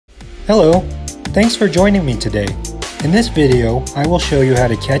Hello, thanks for joining me today. In this video, I will show you how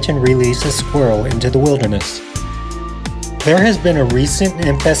to catch and release a squirrel into the wilderness. There has been a recent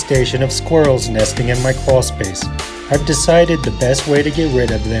infestation of squirrels nesting in my crawl space. I've decided the best way to get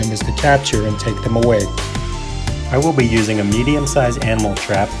rid of them is to capture and take them away. I will be using a medium-sized animal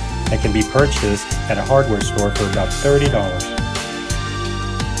trap that can be purchased at a hardware store for about $30.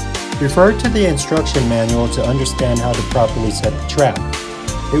 Refer to the instruction manual to understand how to properly set the trap.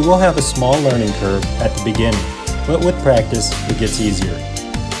 It will have a small learning curve at the beginning, but with practice, it gets easier.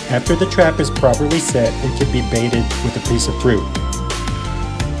 After the trap is properly set, it can be baited with a piece of fruit.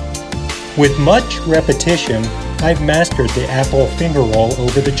 With much repetition, I've mastered the apple finger roll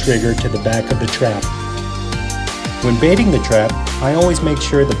over the trigger to the back of the trap. When baiting the trap, I always make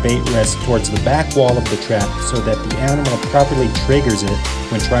sure the bait rests towards the back wall of the trap so that the animal properly triggers it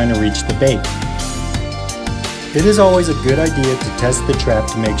when trying to reach the bait. It is always a good idea to test the trap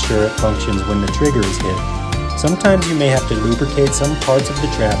to make sure it functions when the trigger is hit. Sometimes you may have to lubricate some parts of the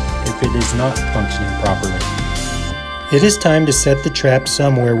trap if it is not functioning properly. It is time to set the trap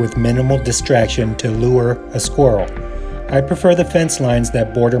somewhere with minimal distraction to lure a squirrel. I prefer the fence lines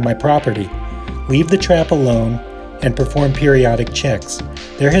that border my property. Leave the trap alone and perform periodic checks.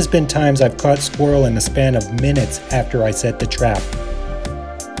 There has been times I've caught squirrel in the span of minutes after I set the trap.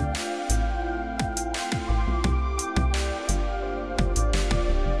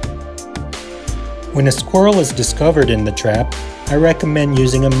 When a squirrel is discovered in the trap, I recommend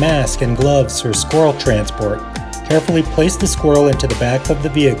using a mask and gloves for squirrel transport. Carefully place the squirrel into the back of the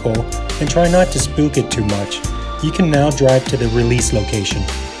vehicle and try not to spook it too much. You can now drive to the release location.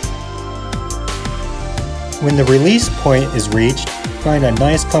 When the release point is reached, find a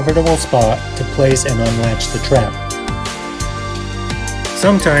nice comfortable spot to place and unlatch the trap.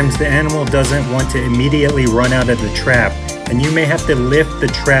 Sometimes the animal doesn't want to immediately run out of the trap, and you may have to lift the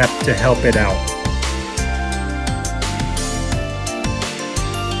trap to help it out.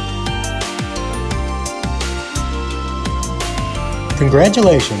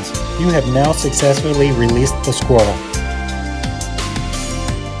 Congratulations! You have now successfully released the squirrel.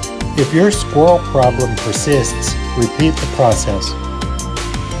 If your squirrel problem persists, repeat the process.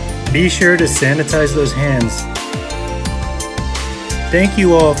 Be sure to sanitize those hands. Thank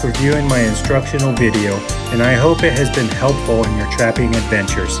you all for viewing my instructional video, and I hope it has been helpful in your trapping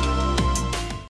adventures.